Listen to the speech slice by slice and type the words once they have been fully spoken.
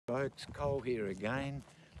Folks, Cole here again.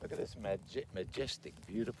 Look at this majestic,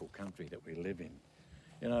 beautiful country that we live in.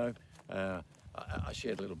 You know, I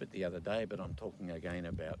shared a little bit the other day, but I'm talking again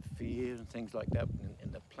about fear and things like that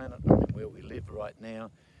in the planet where we live right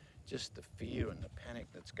now. Just the fear and the panic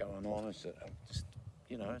that's going on is just,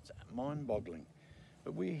 you know, it's mind-boggling.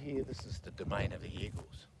 But we're here, this is the domain of the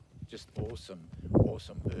eagles. Just awesome,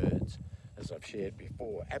 awesome birds, as I've shared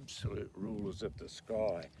before, absolute rulers of the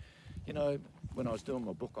sky. You know, when I was doing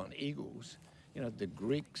my book on eagles, you know, the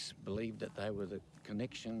Greeks believed that they were the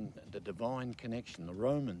connection, the divine connection. The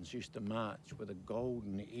Romans used to march with a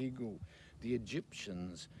golden eagle. The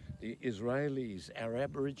Egyptians, the Israelis, our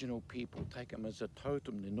Aboriginal people take them as a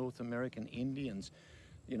totem. The North American Indians,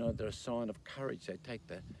 you know, they're a sign of courage. They take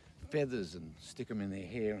the feathers and stick them in their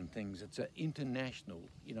hair and things. It's an international,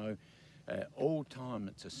 you know, all time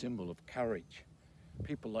it's a symbol of courage.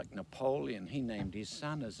 People like Napoleon, he named his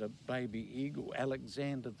son as a baby eagle.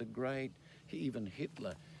 Alexander the Great, even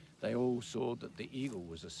Hitler, they all saw that the eagle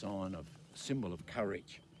was a sign of, symbol of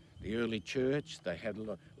courage. The early church, they had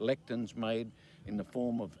lecterns made in the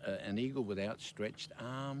form of an eagle with outstretched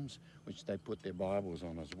arms, which they put their Bibles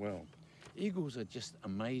on as well. Eagles are just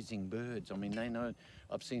amazing birds. I mean, they know,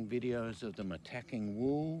 I've seen videos of them attacking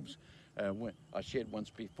wolves. I shared once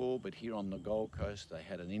before, but here on the Gold Coast, they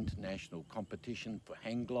had an international competition for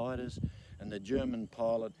hang gliders, and the German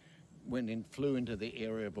pilot flew into the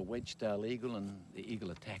area of a wedge-tailed eagle, and the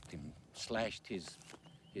eagle attacked him, slashed his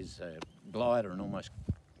glider and almost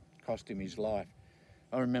cost him his life.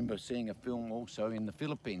 I remember seeing a film also in the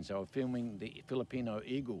Philippines. They were filming the Filipino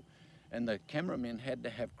eagle, and the cameramen had to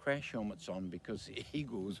have crash helmets on because the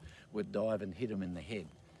eagles would dive and hit them in the head.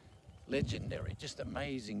 Legendary, just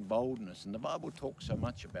amazing boldness. And the Bible talks so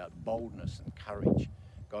much about boldness and courage.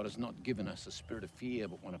 God has not given us a spirit of fear,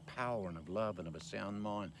 but one of power and of love and of a sound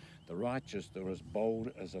mind. The righteous are as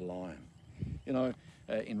bold as a lion. You know,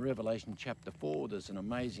 in Revelation chapter 4, there's an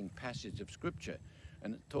amazing passage of scripture,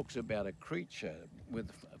 and it talks about a creature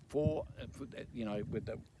with with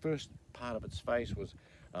the first part of its face was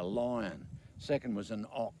a lion, second was an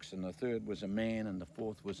ox, and the third was a man, and the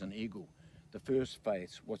fourth was an eagle. The first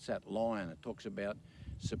face, what's that? Lion. It talks about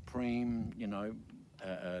supreme, you know,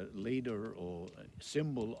 leader or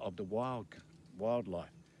symbol of the wildlife.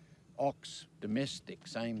 Ox, domestic,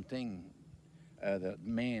 same thing. The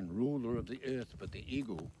man, ruler of the earth, but the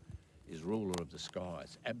eagle is ruler of the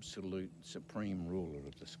skies, absolute supreme ruler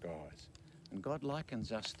of the skies. And God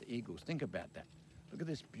likens us to eagles. Think about that. Look at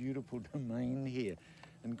this beautiful domain here.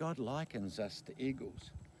 And God likens us to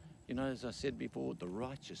eagles. You know, as I said before, the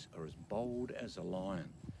righteous are as bold as a lion.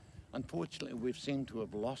 Unfortunately, we've seemed to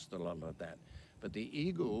have lost a lot of that. But the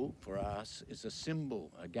eagle, for us, is a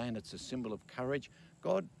symbol. Again, it's a symbol of courage.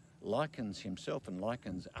 God likens himself and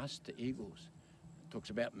likens us to eagles. It talks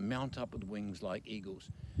about mount up with wings like eagles.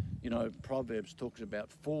 You know, Proverbs talks about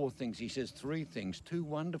 4 things. He says 3 things, too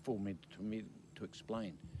wonderful to me to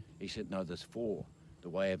explain. He said, no, there's 4, the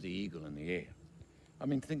way of the eagle in the air. I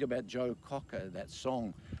mean, think about Joe Cocker, that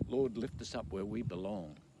song, Lord, lift us up where we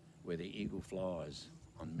belong, where the eagle flies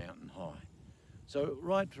on mountain high. So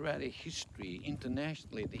right throughout our history,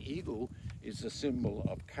 internationally, the eagle is a symbol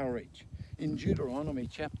of courage. In Deuteronomy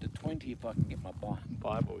chapter 20, if I can get my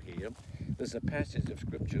Bible here, there's a passage of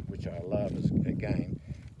scripture which I love, again,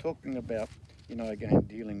 talking about, you know, again,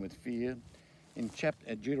 dealing with fear. In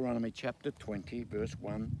Deuteronomy chapter 20, verse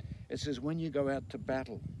 1, it says, when you go out to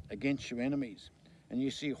battle against your enemies, and you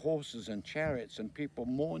see horses and chariots and people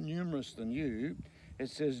more numerous than you, it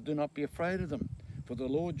says, do not be afraid of them, for the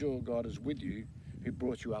Lord your God is with you, who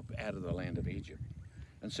brought you up out of the land of Egypt.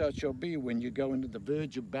 And so it shall be when you go into the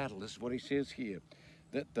verge of battle, this is what he says here,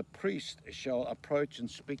 that the priest shall approach and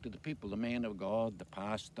speak to the people, the man of God, the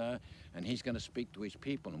pastor, and he's going to speak to his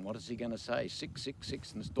people. And what is he going to say?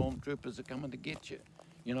 666, and the stormtroopers are coming to get you,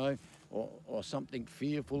 you know, or something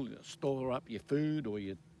fearful, store up your food or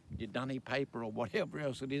your dunny paper or whatever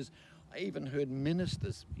else it is. I even heard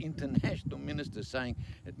ministers, international ministers, saying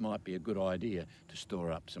it might be a good idea to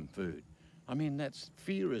store up some food. I mean,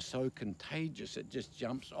 fear is so contagious, it just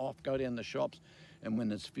jumps off. Go down the shops, and when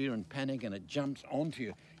there's fear and panic and it jumps onto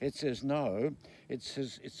you, it says no. It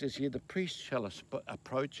says here, the priest shall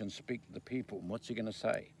approach and speak to the people. And what's he going to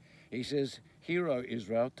say? He says, hear, O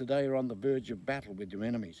Israel, today you're on the verge of battle with your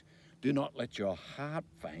enemies. Do not let your heart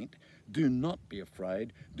faint. Do not be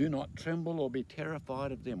afraid. Do not tremble or be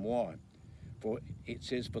terrified of them. Why? For it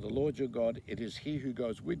says, for the Lord your God, it is he who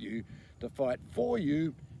goes with you to fight for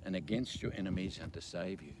you and against your enemies and to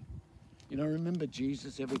save you. You know, remember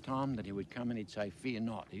Jesus, every time that he would come and he'd say, fear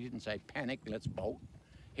not. He didn't say, panic, let's bolt.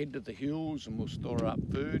 head to the hills and we'll store up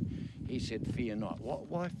food. He said, fear not.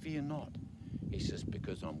 Why fear not? He says,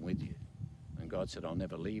 because I'm with you. And God said, I'll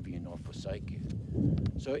never leave you nor forsake you.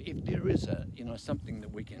 So if there is something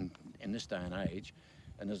that we can, in this day and age,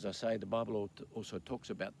 and as I say, the Bible also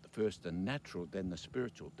talks about first the natural, then the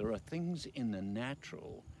spiritual. There are things in the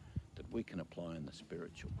natural that we can apply in the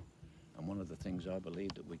spiritual. And one of the things I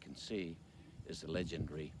believe that we can see is the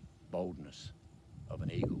legendary boldness of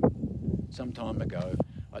an eagle. Some time ago,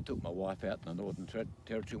 I took my wife out in the Northern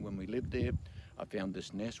Territory when we lived there. I found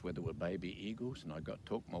this nest where there were baby eagles, and I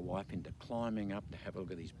talked my wife into climbing up to have a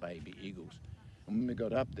look at these baby eagles. And when we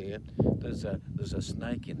got up there, there's a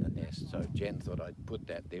snake in the nest. So Jen thought I'd put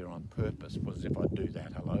that there on purpose, was if I do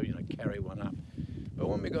that, carry one up. But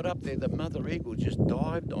when we got up there, the mother eagle just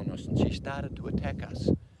dived on us and she started to attack us.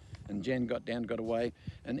 And Jen got down, got away.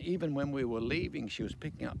 And even when we were leaving, she was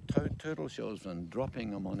picking up turtle shells and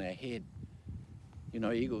dropping them on our head.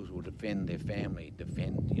 Eagles will defend their family,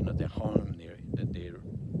 defend, their home, their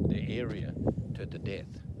area to the death.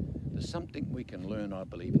 There's something we can learn, I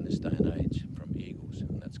believe, in this day and age from eagles,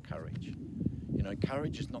 and that's courage.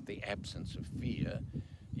 Courage is not the absence of fear.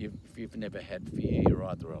 If you've never had fear, you're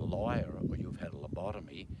either a liar or you've had a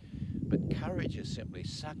lobotomy. But courage is simply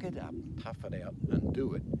suck it up, tough it out, and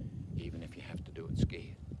do it, even if you have to do it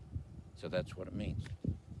scared. So that's what it means.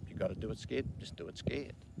 If you've got to do it scared, just do it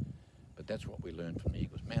scared. But that's what we learned from the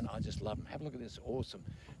eagles. Man, I just love them. Have a look at this, awesome.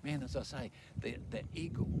 Man, as I say, the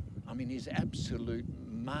eagle, he's absolute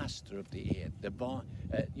master of the air, divine,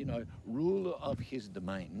 ruler of his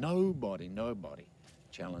domain. Nobody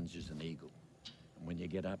challenges an eagle. And when you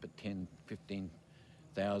get up at 10,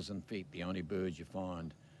 15,000 feet, the only birds you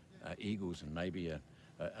find are eagles and maybe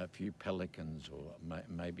a few pelicans or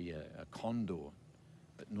maybe a condor.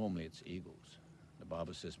 But normally it's eagles. The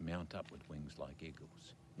Bible says mount up with wings like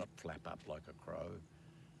eagles, not flap up like a crow.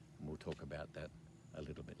 And we'll talk about that a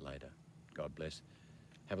little bit later. God bless.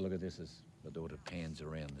 Have a look at this as the daughter pans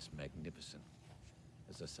around this magnificent,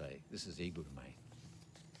 as I say, this is eagle domain.